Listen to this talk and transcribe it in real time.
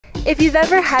If you've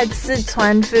ever had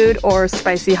Sichuan food or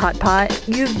spicy hot pot,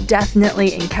 you've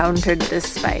definitely encountered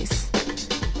this spice.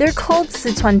 They're called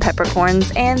Sichuan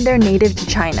peppercorns and they're native to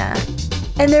China.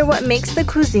 And they're what makes the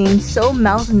cuisine so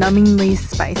mouth-numbingly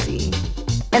spicy.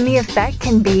 And the effect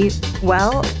can be,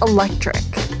 well, electric.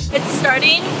 It's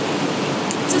starting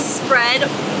to spread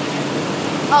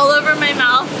all over my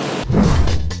mouth.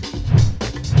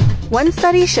 One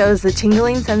study shows the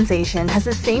tingling sensation has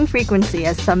the same frequency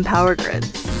as some power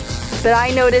grids. But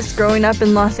I noticed growing up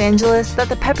in Los Angeles that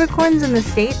the peppercorns in the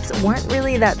States weren't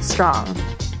really that strong.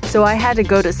 So I had to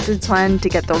go to Sichuan to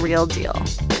get the real deal.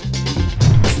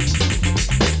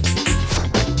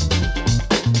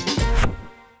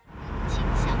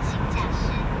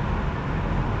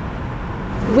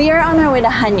 We are on our way to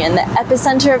Hanyuan, the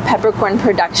epicenter of peppercorn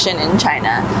production in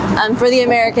China. For the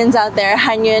Americans out there,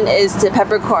 Hanyuan is to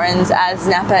peppercorns as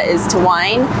Napa is to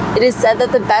wine. It is said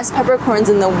that the best peppercorns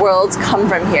in the world come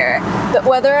from here. But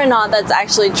whether or not that's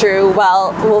actually true,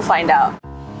 well, we'll find out.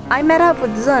 I met up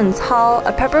with Zun Cao,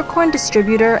 a peppercorn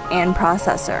distributor and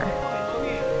processor.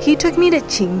 He took me to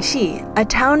Qingxi, a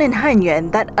town in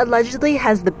Hanyuan that allegedly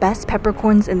has the best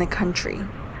peppercorns in the country.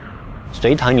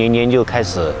 隋唐年间就开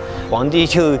始，皇帝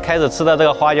就开始吃到这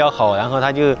个花椒好，然后他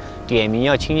就点名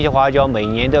要清洗花椒，每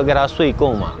年都给他税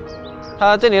贡嘛。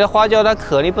它这里的花椒它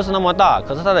颗粒不是那么大，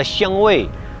可是它的香味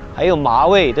还有麻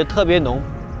味都特别浓。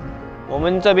我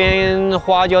们这边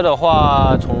花椒的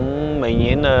话，从每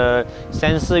年的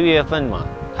3、4月份嘛，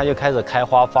它就开始开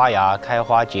花发芽、开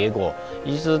花结果，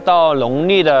一直到农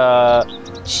历的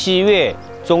7月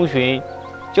中旬，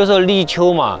就是立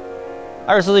秋嘛。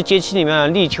 24节气里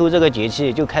面，立秋这个节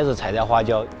气就开始采摘花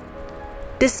椒。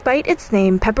 Despite its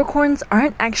name, peppercorns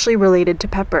aren't actually related to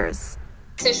peppers.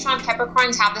 Sichuan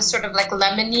peppercorns have this sort of like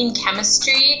lemonine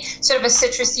chemistry, sort of a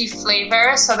citrusy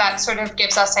flavor, so that sort of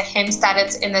gives us a hint that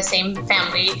it's in the same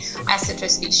family as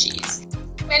citrus species.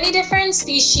 Many different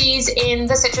species in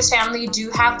the citrus family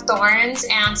do have thorns,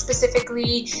 and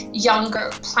specifically younger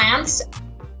plants.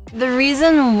 The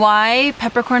reason why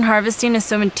peppercorn harvesting is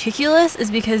so meticulous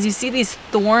is because you see these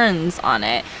thorns on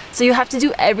it. So you have to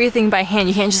do everything by hand.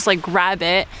 You can't just like grab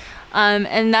it.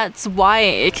 And that's why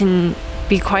it can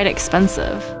be quite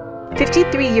expensive.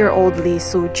 53-year-old Li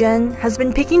Suzhen has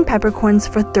been picking peppercorns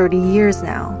for 30 years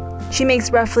now. She makes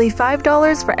roughly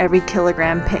 $5 for every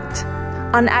kilogram picked.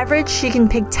 On average, she can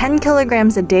pick 10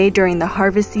 kilograms a day during the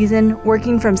harvest season,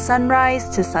 working from sunrise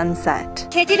to sunset.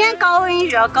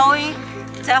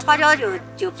 这花椒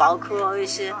就爆口了有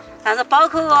些，但是爆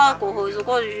口了过后，如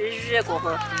果雨过后，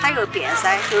它又变色，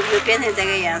就变成这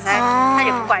个样噻，它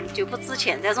就不管就不值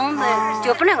钱，这种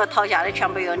就不能够讨价的，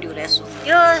全部要留来数。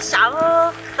有下午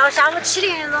到下午7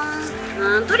点钟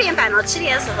，5点半到7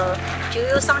点的时候，就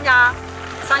有商家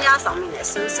上门来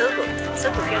收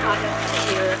购选花椒，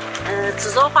就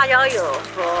制作花椒油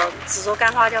和制作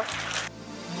干花椒。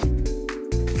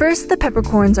 First, the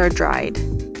peppercorns are dried.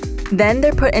 Then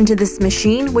they're put into this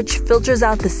machine which filters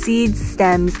out the seeds,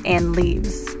 stems, and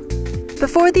leaves.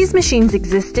 Before these machines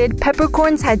existed,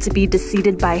 peppercorns had to be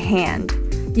deseeded by hand.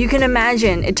 You can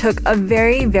imagine it took a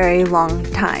very, very long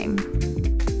time.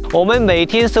 我们每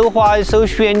天收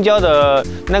宣椒的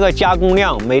那个加工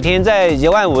量，每天在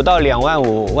15000到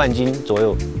25000万斤左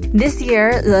右。 This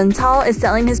year, Lental is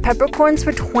selling his peppercorns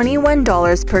for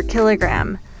 $21 per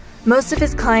kilogram. Most of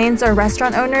his clients are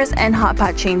restaurant owners and hot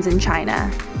pot chains in China.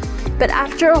 But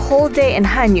after a whole day in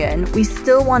Hanyuan, we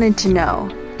still wanted to know,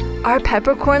 are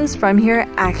peppercorns from here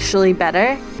actually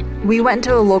better? We went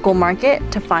to a local market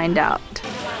to find out.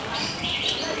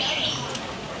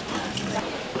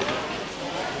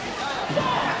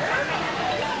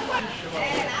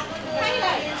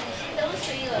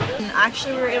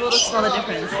 Actually, we were able to smell the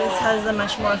difference. This has a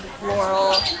much more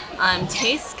floral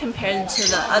taste compared to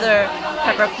the other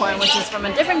peppercorn, which is from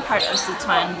a different part of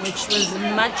Sichuan, which was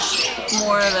much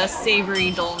more of a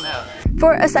savory, dull note.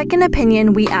 For a second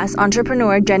opinion, we asked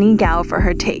entrepreneur Jenny Gao for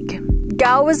her take.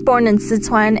 Gao was born in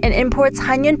Sichuan and imports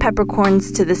Hanyuan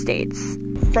peppercorns to the States.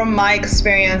 From my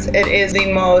experience, it is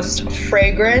the most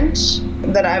fragrant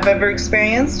that I've ever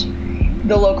experienced.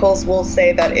 The locals will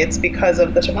say that it's because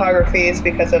of the topography, it's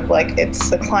because of it's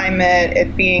the climate,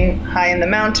 it being high in the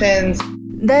mountains.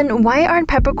 Then why aren't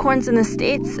peppercorns in the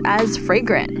States as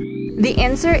fragrant? The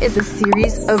answer is a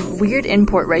series of weird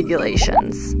import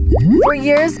regulations. For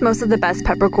years, most of the best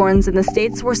peppercorns in the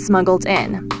States were smuggled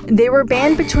in. They were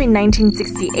banned between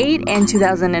 1968 and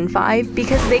 2005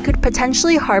 because they could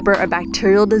potentially harbor a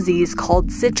bacterial disease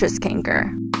called citrus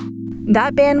canker.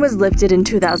 That ban was lifted in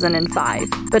 2005,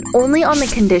 but only on the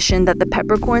condition that the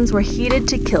peppercorns were heated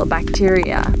to kill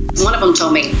bacteria. One of them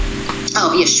told me,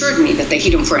 Oh, he assured me that they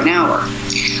heat them for an hour.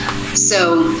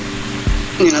 So,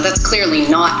 that's clearly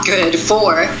not good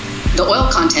for the oil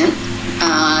content.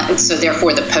 So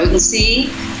therefore the potency,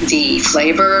 the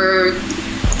flavor,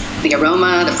 the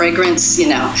aroma, the fragrance,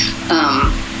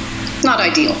 not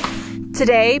ideal.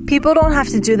 Today, people don't have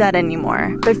to do that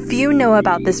anymore, but few know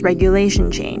about this regulation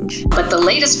change. But the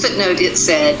latest footnote, it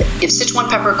said, if Sichuan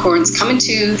peppercorns come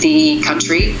into the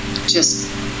country, just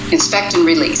inspect and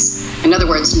release. In other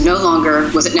words, no longer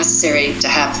was it necessary to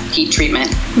have heat treatment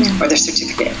or their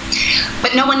certificate.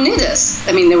 But no one knew this.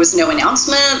 I mean, there was no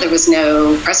announcement, there was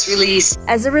no press release.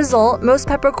 As a result, most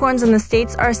peppercorns in the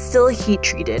States are still heat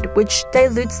treated, which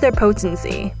dilutes their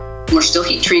potency. We're still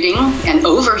heat treating and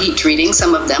overheat treating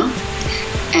some of them.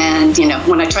 And,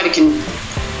 when I try to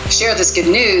share this good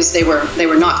news, they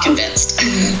were not convinced.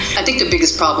 I think the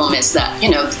biggest problem is that,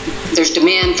 there's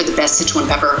demand for the best Sichuan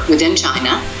pepper within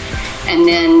China. And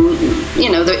then,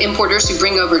 the importers who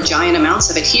bring over giant amounts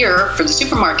of it here for the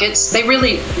supermarkets, they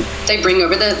bring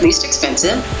over the least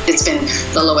expensive. It's been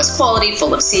the lowest quality,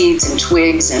 full of seeds and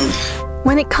twigs. And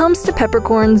when it comes to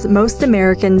peppercorns, most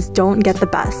Americans don't get the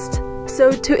best. So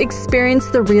to experience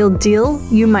the real deal,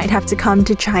 you might have to come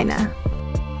to China.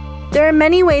 There are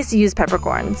many ways to use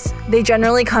peppercorns. They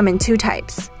generally come in two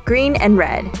types, green and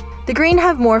red. The green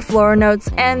have more floral notes,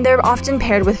 and they're often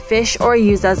paired with fish or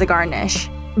used as a garnish.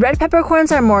 Red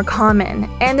peppercorns are more common,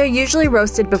 and they're usually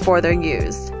roasted before they're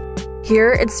used.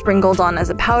 Here it's sprinkled on as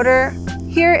a powder,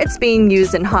 here it's being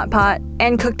used in hot pot,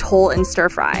 and cooked whole in stir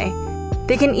fry.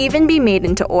 They can even be made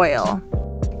into oil.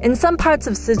 In some parts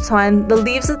of Sichuan, the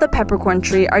leaves of the peppercorn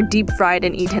tree are deep fried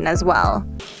and eaten as well.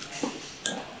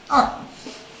 Oh.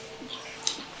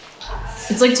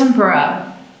 It's like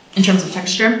tempura in terms of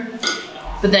texture,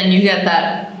 but then you get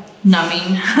that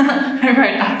numbing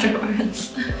right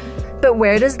afterwards. But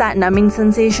where does that numbing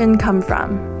sensation come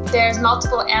from? There's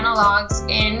multiple analogs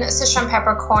in Sichuan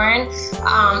peppercorn,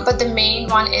 but the main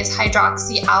one is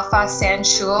hydroxy-alpha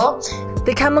sanshool.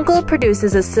 The chemical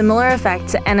produces a similar effect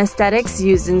to anesthetics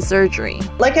used in surgery.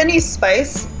 Like any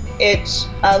spice, it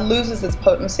loses its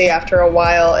potency after a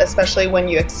while, especially when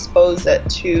you expose it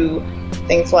to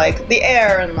things like the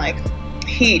air and like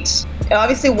heat. And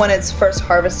obviously when it's first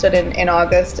harvested in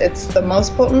August, it's the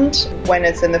most potent. When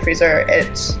it's in the freezer,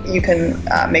 you can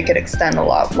make it extend a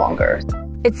lot longer.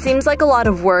 It seems like a lot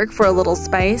of work for a little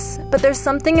spice, but there's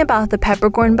something about the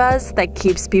peppercorn buzz that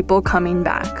keeps people coming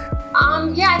back.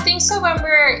 Yeah, I think so. When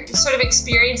we're sort of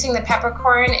experiencing the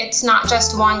peppercorn, it's not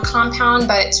just one compound,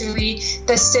 but it's really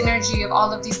the synergy of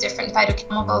all of these different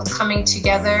phytochemicals coming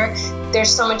together. There's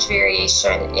so much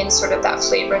variation in sort of that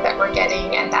flavor that we're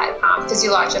getting and that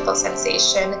physiological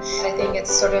sensation. I think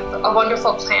it's sort of a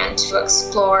wonderful plant to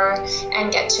explore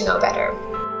and get to know better.